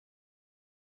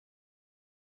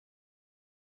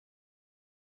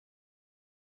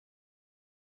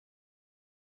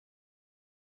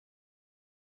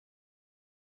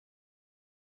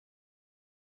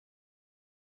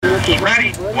Riders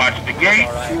ready, watch the gate.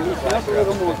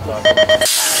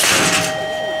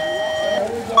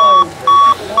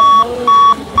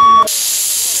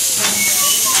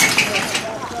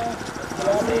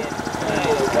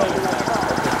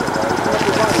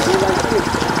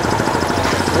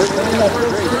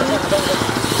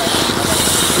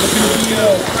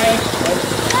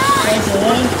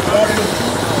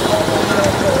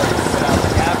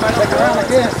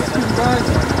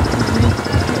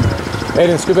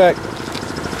 Aiden, scoot back.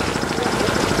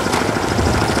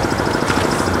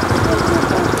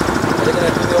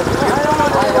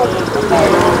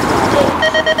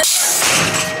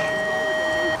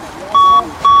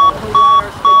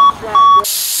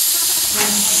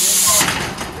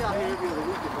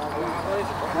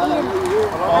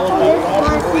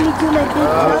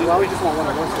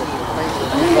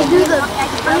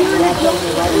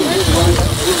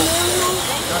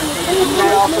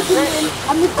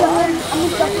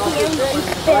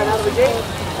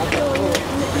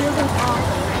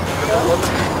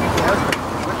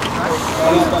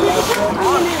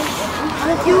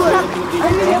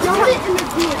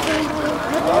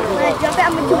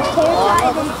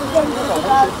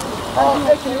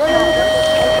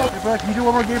 Can you do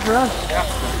one more game for us? Yeah.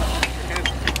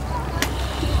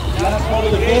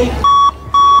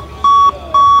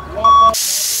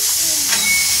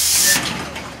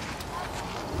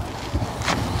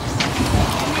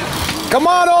 Come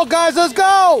on, old guys, let's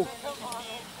go!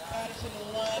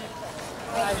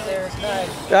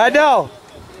 I know.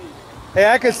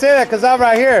 Hey, I can say that because I'm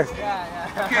right here.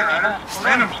 Okay, Riders,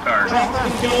 random start.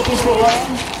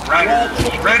 Riders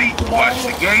ready, watch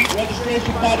the gate.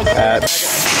 Registration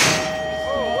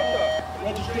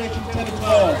 10 to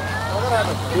 12.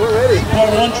 We're ready.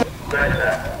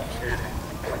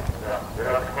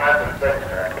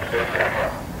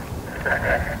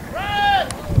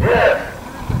 Yes.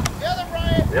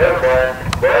 Yeah, Brian.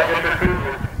 Brian, get the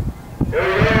cruiser. Here we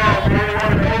go.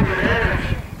 41 advantage.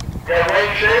 Got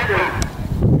Wayne Shaker,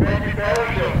 Frankie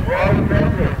Fellowship, Frankie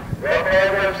and Crumpler,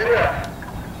 Garcia.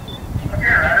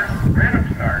 Okay, Riders, random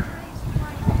start.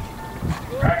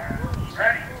 Riders,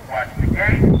 ready. Watch the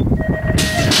gate.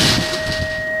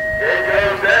 Gate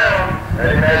goes down.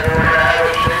 They had to have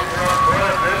a Shaker on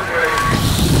front this race.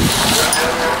 Just the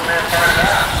other man find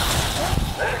out.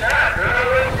 They're not. They're not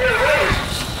ready to get away.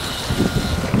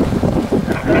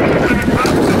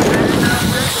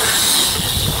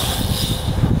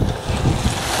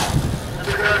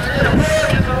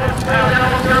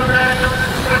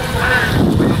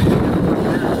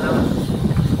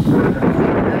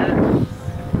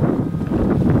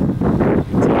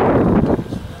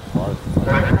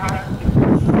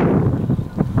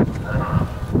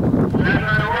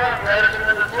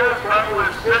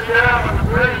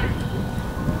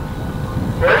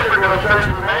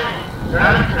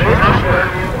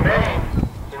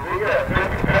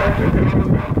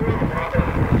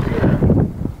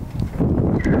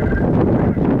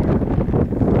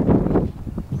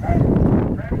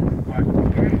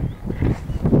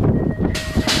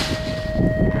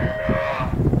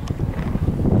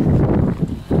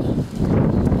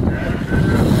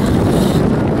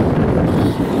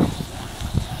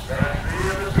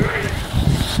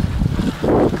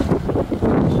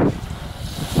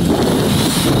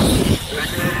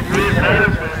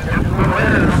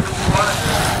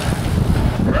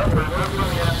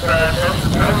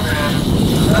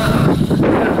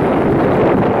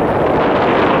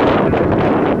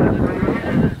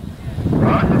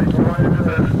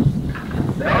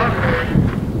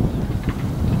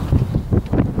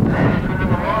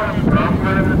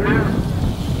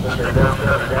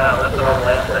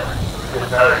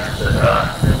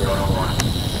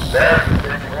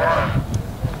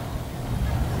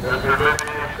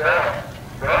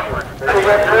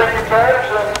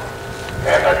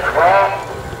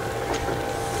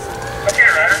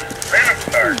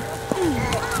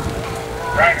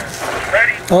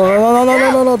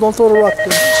 No, don't throw the rock. It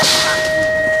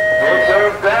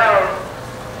goes down.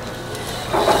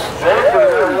 Jason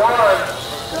is one.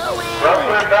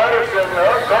 Crumpler Patterson.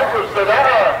 Crumpler said,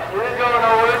 you ain't going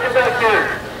nowhere. Get back here.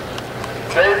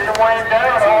 Jason Wayne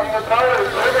down off the tires.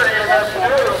 Liberty in that two.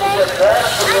 We got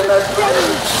Dash in that two.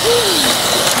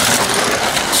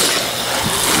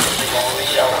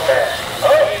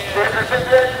 Oh, Dickerson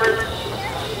Dexter.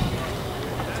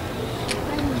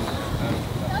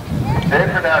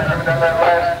 Dexter now coming down that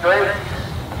last straight.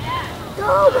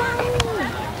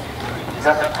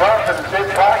 Got the Crump and the big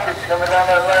pockets coming down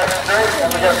that last straight,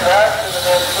 and we got Paxton in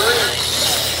that three.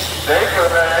 Baker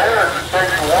in that air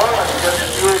takes one, and he gets the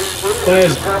GHC.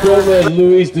 Last promo,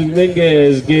 Luis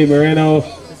Dominguez, Gabe Moreno,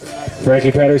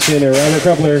 Frankie Patterson and Robert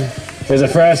Crumpler. There's a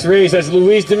fast race. That's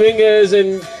Luis Dominguez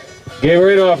and Gabe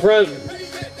Moreno out front.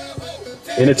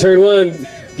 Into turn 1,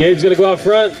 Gabe's gonna go out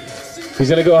front. He's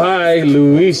gonna go high.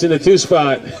 Luis in the 2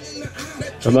 spot.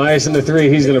 Amias in the 3.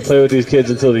 He's gonna play with these kids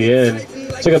until the end.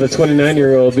 Check out the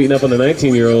 29-year-old beating up on the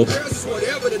 19-year-old.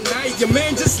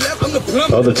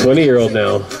 Oh, the 20-year-old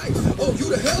now.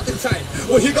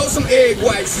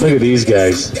 Look at these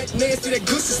guys.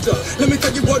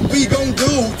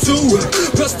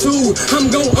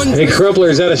 Hey, Crumpler,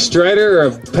 is that a Strider or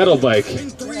a pedal bike?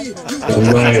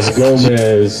 Amias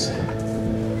Gomez.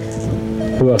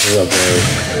 Who else is up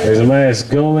there? There's Amias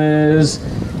Gomez,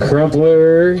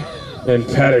 Crumpler, and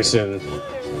Patterson.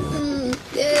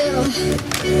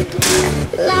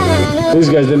 These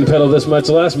guys didn't pedal this much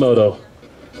last moto.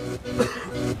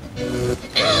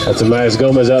 That's Amias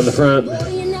Gomez out in the front.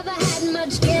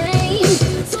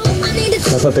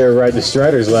 I thought they were riding the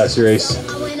Striders last race.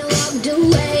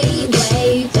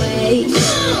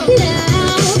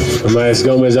 Amias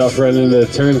Gomez out front into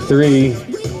turn 3.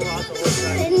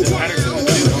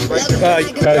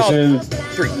 Patterson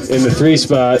in the 3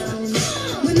 spot.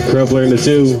 Crumpler in the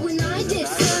 2.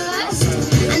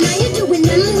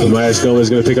 Amias Gomez is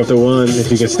going to pick up the 1 if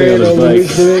he can stay on his bike.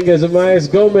 Dominguez, Amias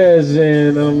Gomez,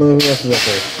 and I don't know who else is up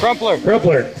there.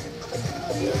 Crumpler.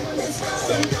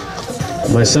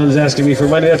 My son's asking me for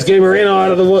money. That's Gabe Moreno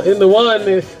out of in the 1.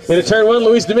 In the turn 1,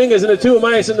 Luis Dominguez in the 2.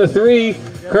 Amias in the 3.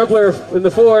 Crumpler in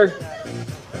the 4.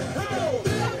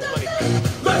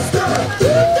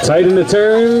 Tight in the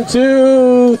turn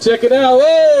 2. Check it out.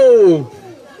 Whoa!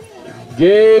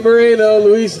 Gabe Moreno,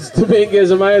 Luis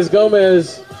Dominguez, Amias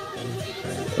Gomez.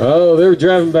 Oh, they were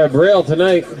driving by Braille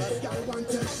tonight.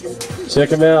 Check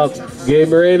them out. Gabe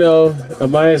Moreno,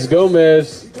 Amias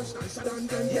Gomez,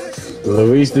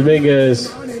 Luis Dominguez.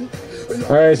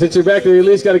 All right, since you're back, you at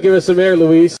least got to give us some air,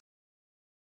 Luis.